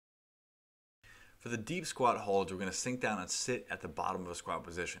For the deep squat holds, we're going to sink down and sit at the bottom of a squat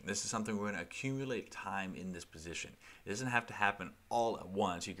position. This is something we're going to accumulate time in this position. It doesn't have to happen all at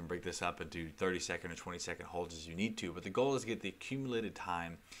once. You can break this up into 30-second or 20-second holds as you need to, but the goal is to get the accumulated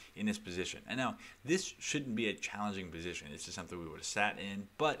time in this position. And now, this shouldn't be a challenging position. This is something we would have sat in,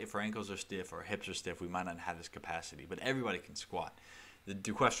 but if our ankles are stiff or our hips are stiff, we might not have this capacity. But everybody can squat.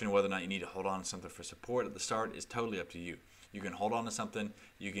 The question of whether or not you need to hold on to something for support at the start is totally up to you. You can hold on to something,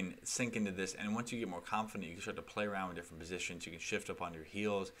 you can sink into this, and once you get more confident, you can start to play around with different positions. You can shift up on your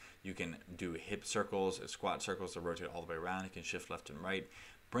heels, you can do hip circles, squat circles to rotate all the way around, you can shift left and right.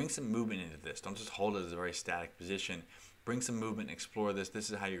 Bring some movement into this. Don't just hold it as a very static position. Bring some movement and explore this. This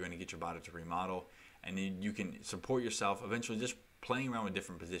is how you're going to get your body to remodel, and then you can support yourself eventually just playing around with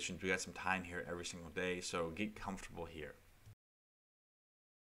different positions. We got some time here every single day, so get comfortable here.